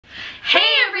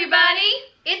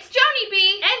It's Joni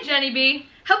B. And Jenny B.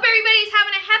 Hope everybody's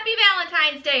having a happy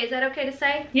Valentine's Day. Is that okay to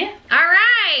say? Yeah. All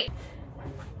right.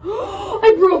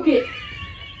 I broke it.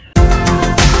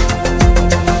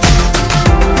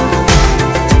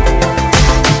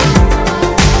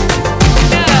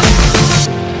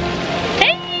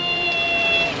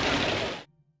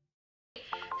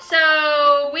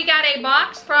 So we got a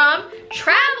box from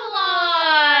Travelon.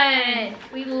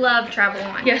 We love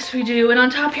Travelon. Yes, we do. And on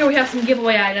top here we have some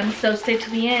giveaway items, so stay to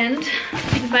the end so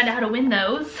you can find out how to win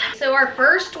those. So our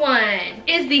first one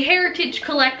is the Heritage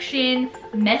Collection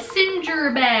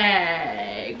messenger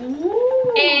bag.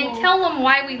 Ooh. And tell them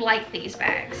why we like these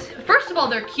bags. First of all,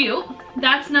 they're cute.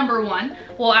 That's number one.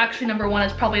 Well, actually number one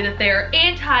is probably that they're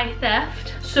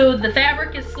anti-theft. So the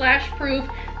fabric is slash proof.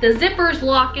 The zippers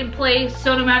lock in place,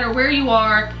 so no matter where you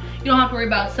are, you don't have to worry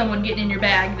about someone getting in your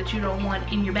bag that you don't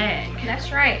want in your bag.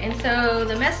 That's right. And so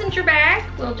the messenger bag,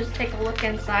 we'll just take a look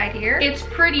inside here. It's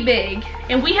pretty big.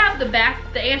 And we have the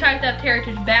anti-theft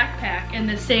Heritage backpack in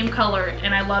the same color,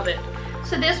 and I love it.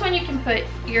 So this one you can put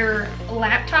your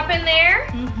laptop in there.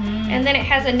 And then it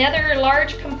has another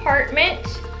large compartment.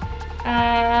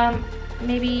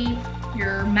 Maybe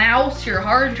your mouse, your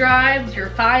hard drives,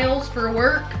 your files for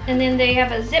work. And then they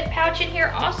have a zip pouch in here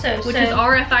also. Which is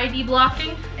RFID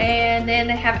blocking. And then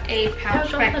they have a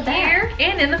pouch back here.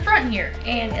 And in the front here.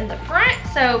 And in the front.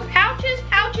 So pouches,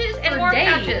 and more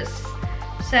pouches.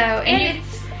 So, and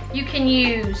you can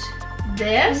use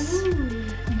this. Ooh.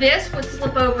 This would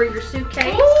slip over your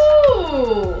suitcase.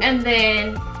 Ooh. And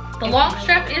then the long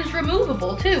strap is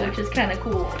removable too, which is kind of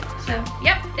cool. So,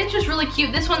 yep. It's just really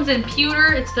cute. This one's in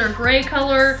pewter. It's their gray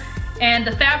color. And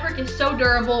the fabric is so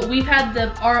durable. We've had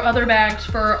our other bags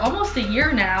for almost a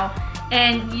year now.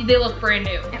 And they look brand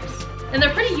new. Yes. And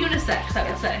they're pretty unisex, I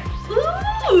would say.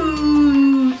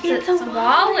 Ooh. It's a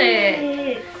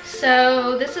wallet.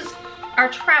 So this is our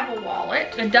travel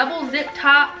wallet. A double zip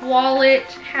top wallet.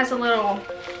 Has a little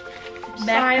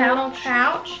back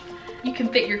pouch. You can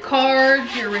fit your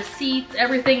cards, your receipts,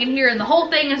 everything in here, and the whole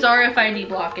thing is RFID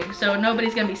blocking, so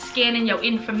nobody's gonna be scanning your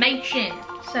information.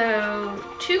 So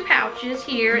 2 pouches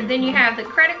here. Then you have the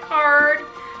credit card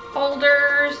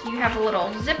holders. You have a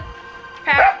little zip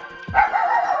pouch.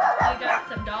 You got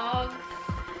some dogs.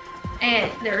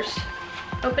 And there's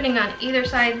opening on either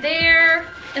side there.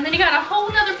 And then you got a whole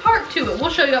nother part to it. We'll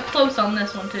show you up close on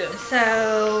this one too.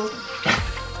 So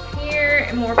here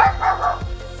and more cards.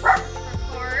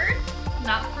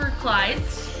 Not for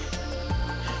Clyde's.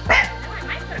 No, I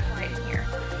might put a Clyde in here.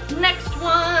 Next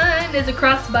one is a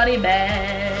crossbody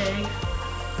bag.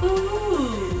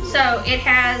 Ooh. So it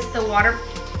has the water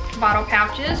bottle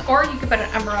pouches, or you could put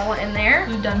an umbrella in there.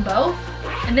 We've done both.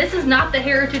 And this is not the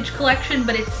Heritage Collection,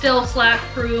 but it's still slash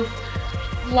proof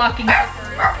locking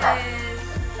zippers.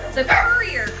 It is the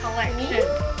Courier Collection.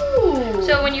 Ooh.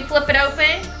 So when you flip it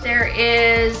open, there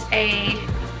is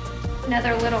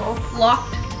another little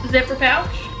locked zipper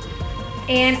pouch.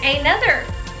 And another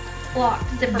locked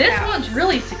zipper pouch. This one's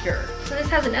really secure. So this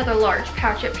has another large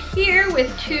pouch up here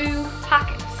with 2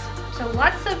 pockets. So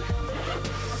lots of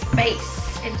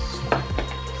space and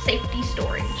safety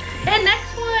storage. And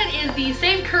next one is the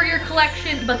same Courier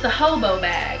Collection, but the hobo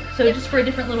bag. So just for a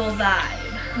different little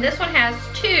vibe. And this one has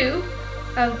 2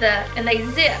 of and they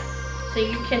zip, so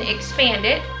you can expand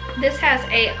it. This has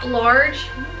a large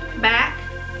back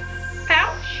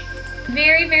pouch.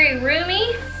 Very, very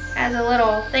roomy. Has a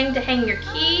little thing to hang your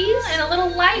keys. And a little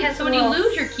light, so when you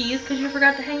lose your keys, because you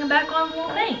forgot to hang them back on the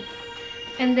little thing.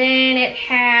 And then it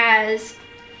has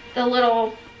the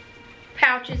little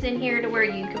pouches in here to where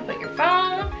you can put your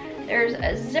phone. There's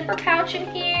a zipper pouch in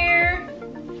here.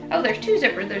 Oh, there's 2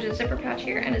 zippers. There's a zipper pouch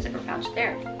here and a zipper pouch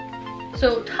there.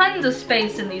 So tons of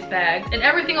space in these bags, and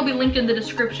everything will be linked in the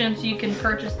description so you can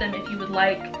purchase them if you would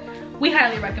like. We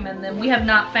highly recommend them. We have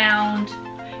not found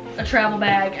a travel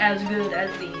bag as good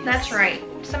as these. That's right.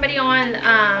 Somebody on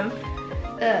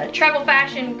the travel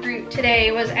fashion group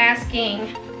today was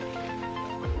asking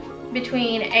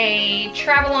between a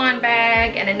Travelon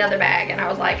bag and another bag, and I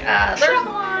was like,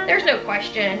 there's no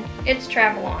question, it's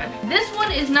Travelon. This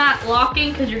one is not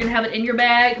locking because you're gonna have it in your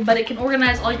bag, but it can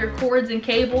organize all your cords and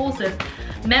cables and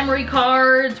memory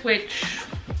cards, which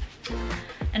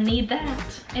I need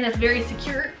that. And it's very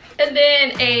secure. And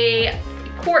then a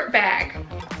quart bag,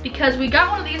 because we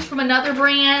got one of these from another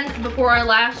brand before our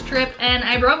last trip and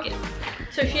I broke it.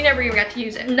 So she never even got to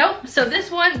use it. Nope. So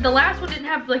this one, the last one didn't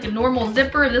have like a normal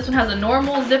zipper. This one has a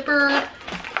normal zipper,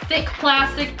 thick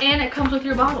plastic, and it comes with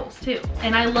your bottles too.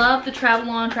 And I love the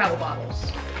Travelon travel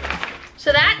bottles.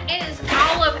 So that is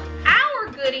all of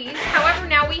our goodies. However,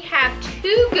 now we have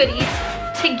 2 goodies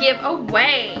to give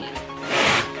away.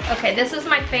 Okay, this is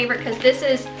my favorite because this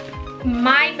is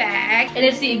my bag. And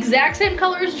it's the exact same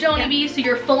color as Joni B, so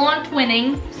you're full on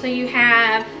twinning. So you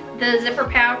have the zipper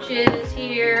pouches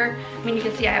here. I mean, you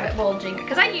can see I have it bulging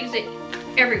because I use it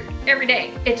every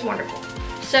day. It's wonderful.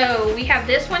 So we have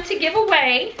this one to give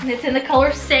away. And it's in the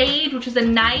color Sage, which is a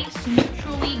nice,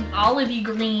 neutrally olivey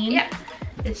green. Yep.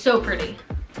 It's so pretty.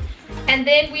 And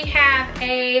then we have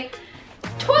a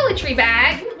toiletry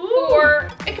bag, or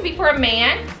it could be for a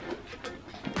man.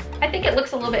 I think it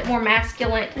looks a little bit more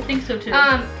masculine. I think so too.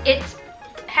 It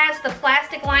has the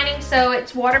plastic lining, so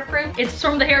it's waterproof. It's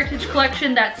from the Heritage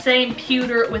Collection, that same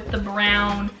pewter with the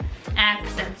brown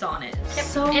accents on it. Yep.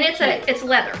 So and cute. it's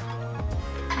leather.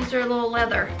 These are a little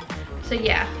leather. So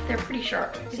yeah, they're pretty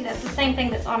sharp. See, that's the same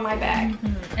thing that's on my bag.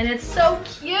 Mm-hmm. And it's so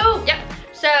cute. Yep.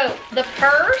 So the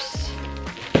purse,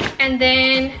 and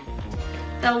then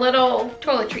the little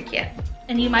toiletry kit.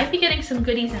 And you might be getting some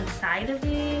goodies inside of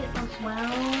it as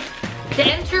well. To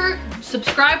enter,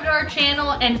 subscribe to our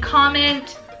channel and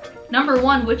comment, number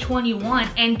 1, which one you want,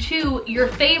 and 2, your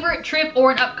favorite trip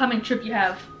or an upcoming trip you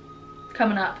have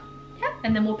coming up. Yep.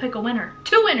 And then we'll pick a winner.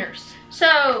 2 winners.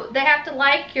 So they have to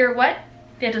like your what?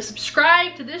 They have to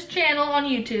subscribe to this channel on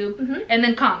YouTube and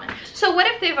then comment. So what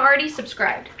if they've already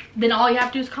subscribed? Then all you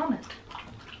have to do is comment.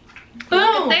 Boom!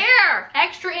 Boom! There!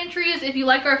 Extra entries if you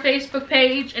like our Facebook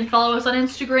page and follow us on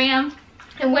Instagram.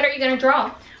 And what are you gonna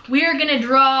draw? We are gonna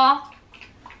draw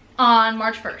on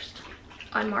March 1st.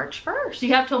 On March 1st. So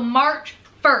you have till March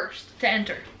 1st to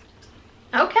enter.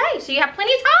 Okay, so you have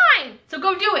plenty of time. So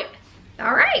go do it.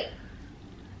 All right.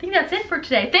 I think that's it for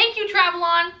today. Thank you,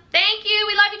 Travelon. Thank you.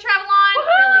 We love